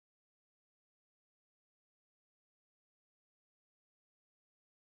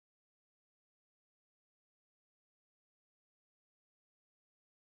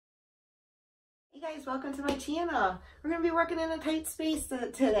Guys, welcome to my channel. We're going to be working in a tight space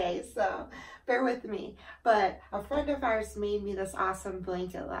today, so bear with me. But a friend of ours made me this awesome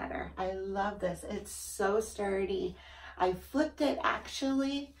blanket ladder. I love this. It's so sturdy. I flipped it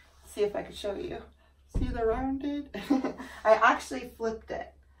actually. See if I can show you. See the rounded? I actually flipped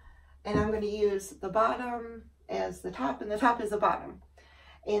it. And I'm going to use the bottom as the top and the top is the bottom.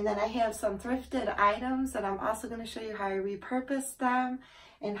 And then I have some thrifted items that I'm also going to show you how I repurpose them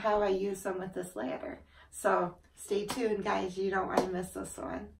and how I use them with this ladder. So stay tuned, guys. You don't want to miss this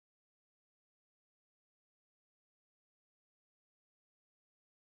one.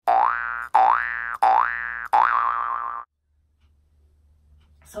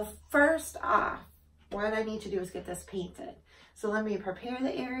 So first off, what I need to do is get this painted. So let me prepare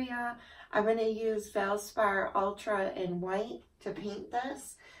the area. I'm going to use Valspar Ultra in white to paint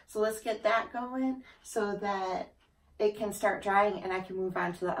this. So let's get that going so that it can start drying and I can move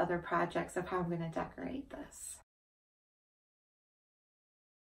on to the other projects of how I'm going to decorate this.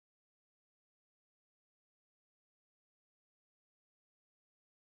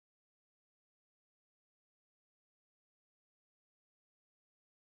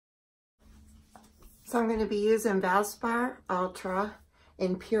 So I'm going to be using Valspar Ultra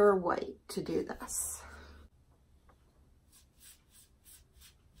in pure white to do this.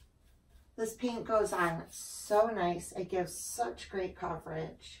 This paint goes on so nice. It gives such great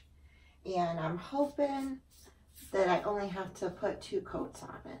coverage. And I'm hoping that I only have to put 2 coats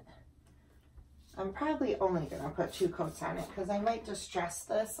on it. I'm probably only going to put 2 coats on it because I might distress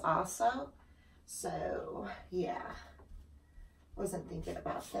this also. So yeah, wasn't thinking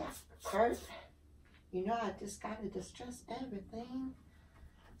about that part. You know, I just got to distress everything.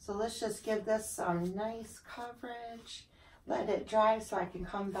 So let's just give this some nice coverage. Let it dry so I can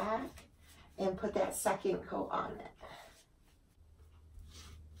come back and put that second coat on it.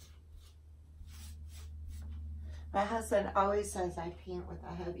 My husband always says I paint with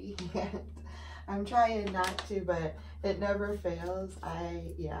a heavy hand. I'm trying not to, but it never fails. I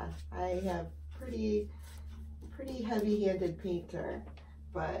have pretty heavy-handed painter,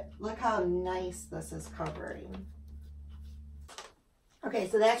 but look how nice this is covering. Okay,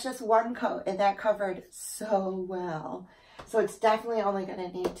 so that's just 1 coat, and that covered so well. So it's definitely only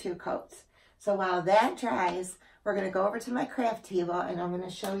going to need 2 coats. So while that dries, we're going to go over to my craft table and I'm going to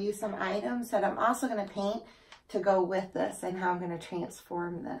show you some items that I'm also going to paint to go with this and how I'm going to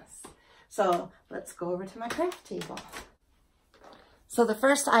transform this. So let's go over to my craft table. So the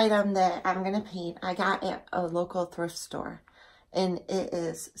first item that I'm going to paint, I got at a local thrift store and it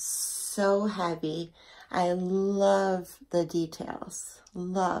is so heavy. I love the details.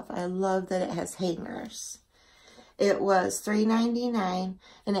 I love that it has hangers. It was $3.99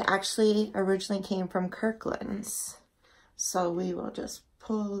 and it actually originally came from Kirkland's. So we will just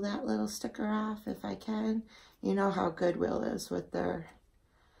pull that little sticker off if I can. You know how Goodwill is with their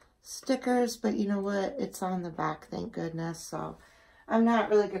stickers, but you know what? It's on the back, thank goodness. So I'm not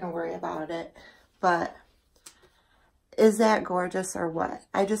really going to worry about it. But is that gorgeous or what?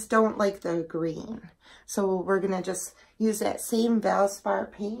 I just don't like the green. So we're going to just use that same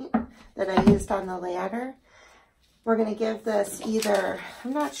Valspar paint that I used on the ladder. We're going to give this either,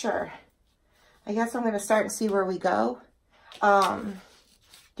 I'm not sure. I guess I'm going to start and see where we go.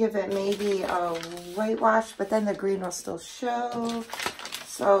 Give it maybe a whitewash, but then the green will still show.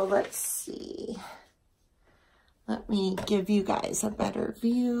 So let's see. Let me give you guys a better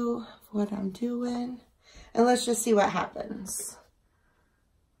view of what I'm doing. And let's just see what happens.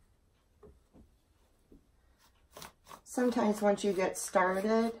 Sometimes once you get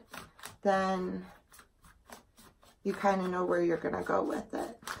started, then you kind of know where you're going to go with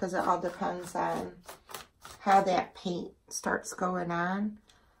it because it all depends on how that paint starts going on.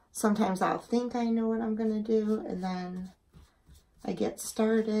 Sometimes I'll think I know what I'm going to do and then I get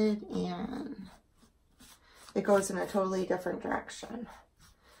started and it goes in a totally different direction.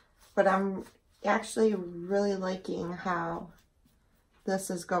 But I'm actually really liking how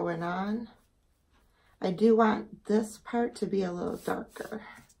this is going on. I do want this part to be a little darker.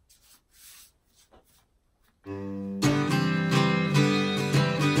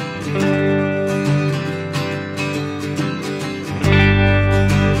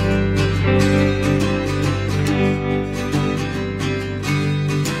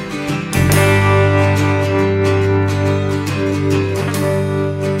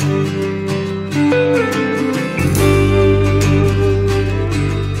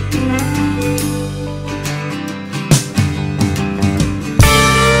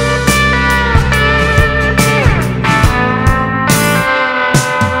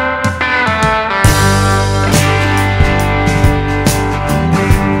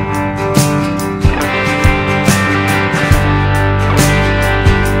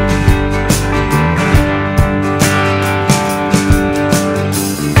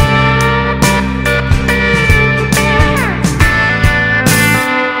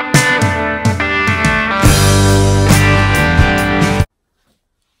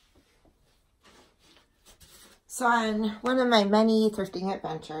 So on one of my many thrifting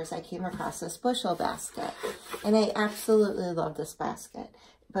adventures, I came across this bushel basket, and I absolutely love this basket,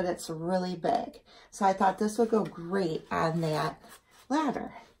 but it's really big. So I thought this would go great on that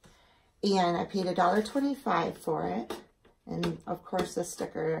ladder. And I paid $1.25 for it. And of course the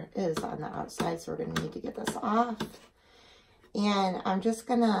sticker is on the outside, so we're gonna need to get this off. And I'm just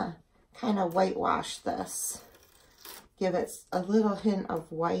gonna kind of whitewash this. Give it a little hint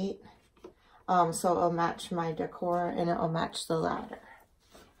of white. So it'll match my decor and it'll match the ladder.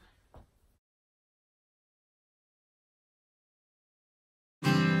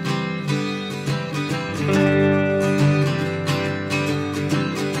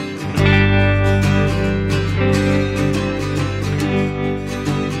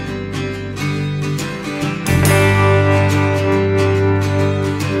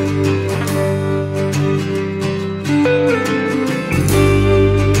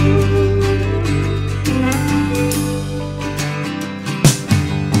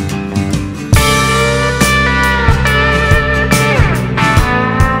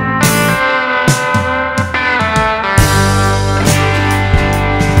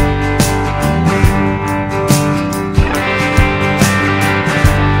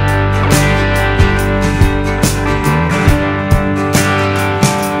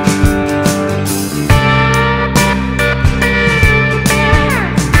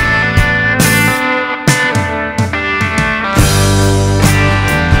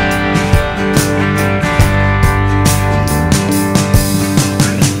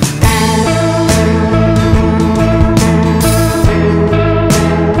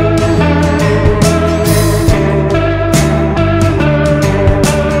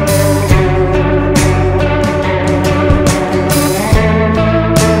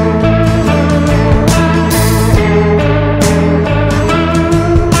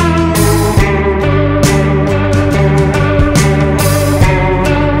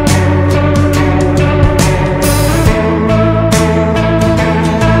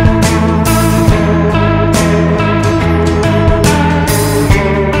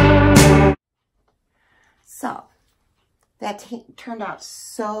 So that turned out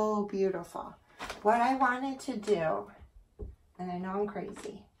so beautiful. What I wanted to do, and I know I'm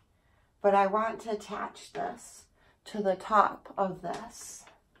crazy, but I want to attach this to the top of this.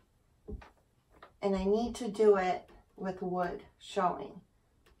 And I need to do it with wood showing.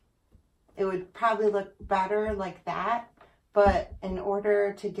 It would probably look better like that, but in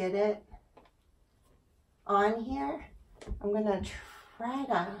order to get it on here, I'm gonna try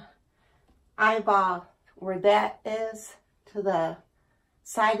to eyeball where that is to the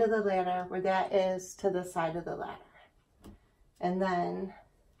side of the ladder, where that is to the side of the ladder. And then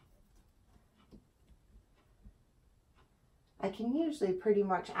I can usually pretty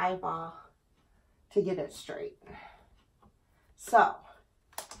much eyeball to get it straight. So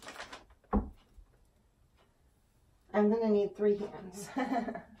I'm gonna need 3 hands.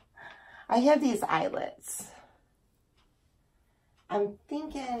 I have these eyelets. I'm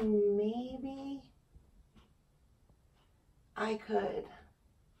thinking maybe I could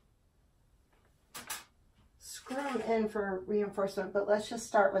screw them in for reinforcement, but let's just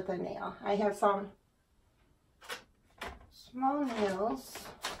start with a nail. I have some small nails.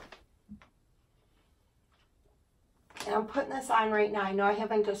 And I'm putting this on right now. I know I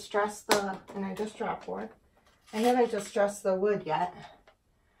haven't distressed the, and I just dropped wood. I haven't distressed the wood yet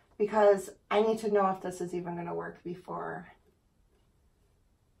because I need to know if this is even going to work before.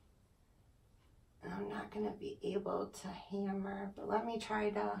 I'm not going to be able to hammer, but let me try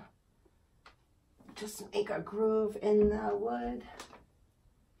to just make a groove in the wood.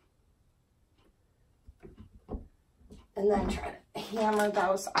 And then try to hammer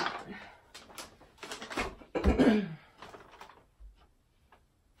those on.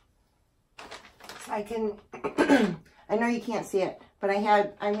 So I can, I know you can't see it, but I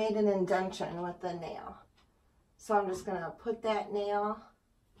made an indentation with the nail. So I'm just going to put that nail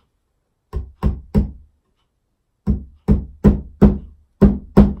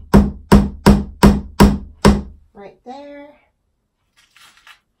right there.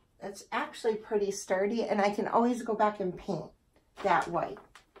 It's actually pretty sturdy, and I can always go back and paint that white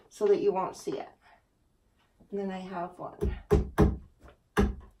so that you won't see it. And then I have one.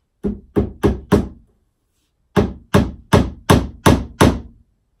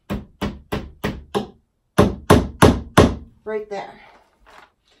 Right there.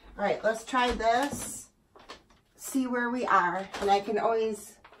 All right, let's try this, see where we are, and I can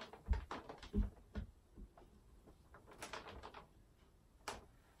always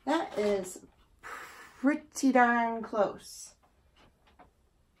that is pretty darn close.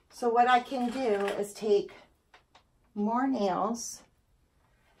 So what I can do is take more nails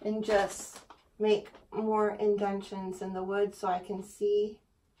and just make more indentions in the wood so I can see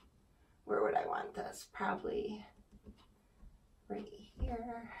where would I want this. Probably right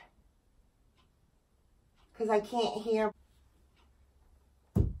here, because I can't hear.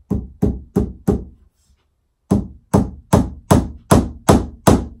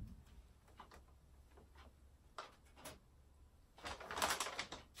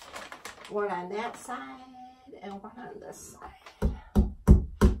 One on that side and one on this side.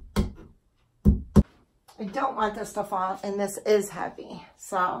 I don't want this to fall, and this is heavy,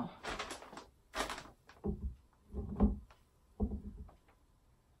 so.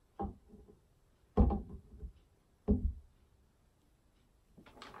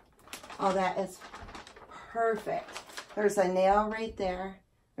 Oh, that is perfect. There's a nail right there.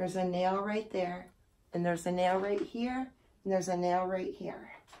 There's a nail right there. And there's a nail right here. And there's a nail right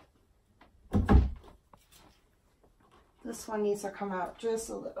here. This one needs to come out just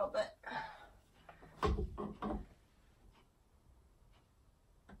a little bit.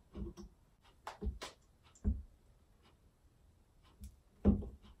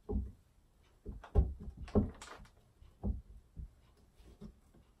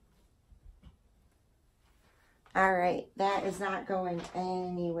 All right, that is not going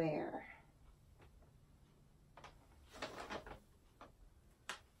anywhere.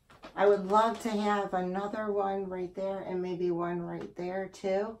 I would love to have another one right there and maybe one right there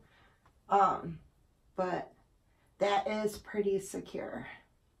too. But that is pretty secure.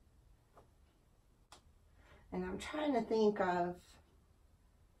 And I'm trying to think of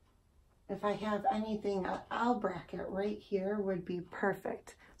if I have anything, an L bracket right here would be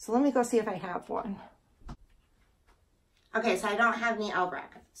perfect. So let me go see if I have one. Okay, so I don't have any L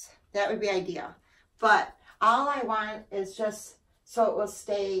brackets. That would be ideal. But all I want is just so it will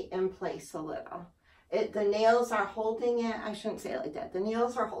stay in place a little. The nails are holding it. I shouldn't say it like that. The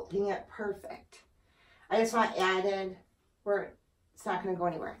nails are holding it perfect. I just want added where it's not going to go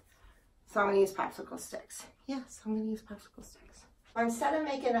anywhere. So I'm going to use popsicle sticks. Yes, I'm going to use popsicle sticks. Instead of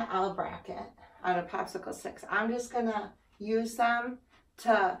making an L bracket out of popsicle sticks, I'm just going to use them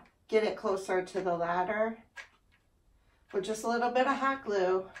to get it closer to the ladder with just a little bit of hot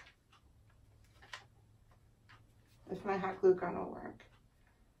glue. If my hot glue gun will work.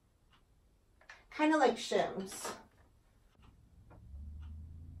 Kind of like shims.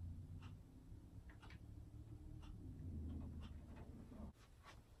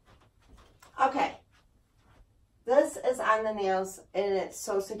 Okay. This is on the nails and it's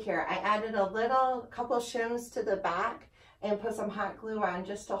so secure. I added a couple shims to the back and put some hot glue on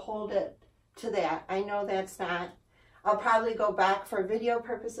just to hold it to that. I know that's not, I'll probably go back for video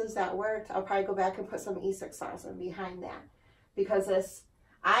purposes that worked. I'll probably go back and put some E6000 behind that because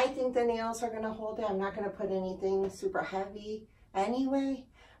I think the nails are going to hold it. I'm not going to put anything super heavy anyway,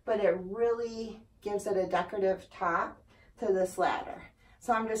 but it really gives it a decorative top to this ladder.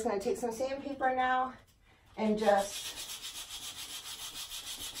 So I'm just going to take some sandpaper now and just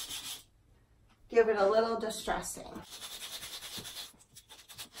give it a little distressing.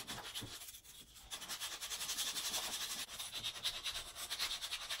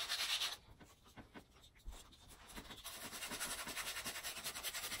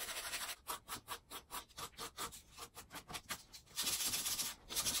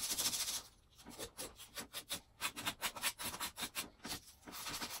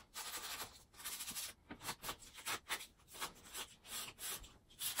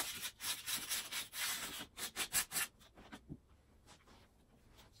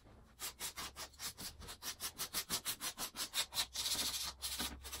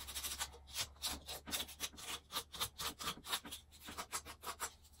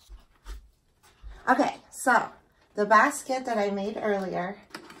 Okay, so the basket that I made earlier,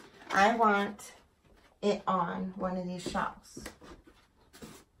 I want it on one of these shelves.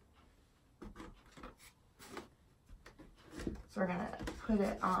 So we're going to put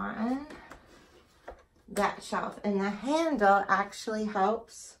it on that shelf. And the handle actually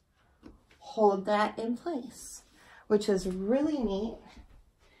helps hold that in place, which is really neat.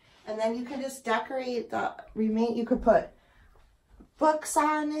 And then you can just decorate the remaining. You could put books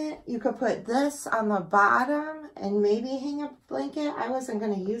on it. You could put this on the bottom and maybe hang a blanket. I wasn't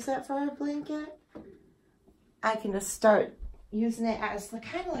going to use it for a blanket. I can just start using it as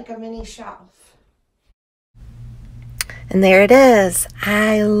kind of like a mini shelf. And there it is.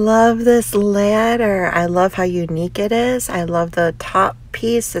 I love this ladder. I love how unique it is. I love the top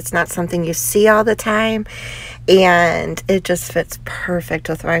piece. It's not something you see all the time. And it just fits perfect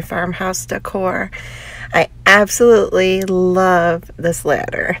with my farmhouse decor. I absolutely love this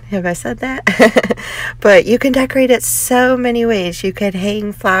ladder. Have I said that? But you can decorate it so many ways. You could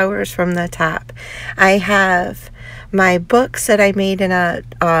hang flowers from the top. I have my books that I made in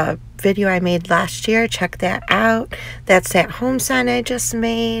a video I made last year. Check that out. That's that home sign I just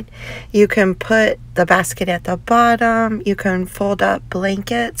made. You can put the basket at the bottom. You can fold up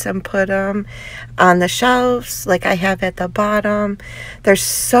blankets and put them on the shelves like I have at the bottom. There's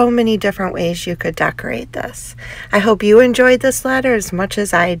so many different ways you could decorate this. I hope you enjoyed this ladder as much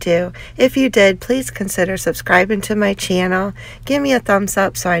as I do. If you did, please consider subscribing to my channel. Give me a thumbs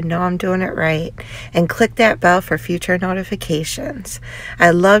up so I know I'm doing it right. And click that bell for future notifications. I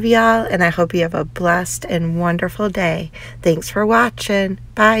love y'all, and I hope you have a blessed and wonderful day. Thanks for watching.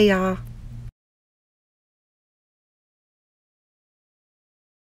 Bye, y'all.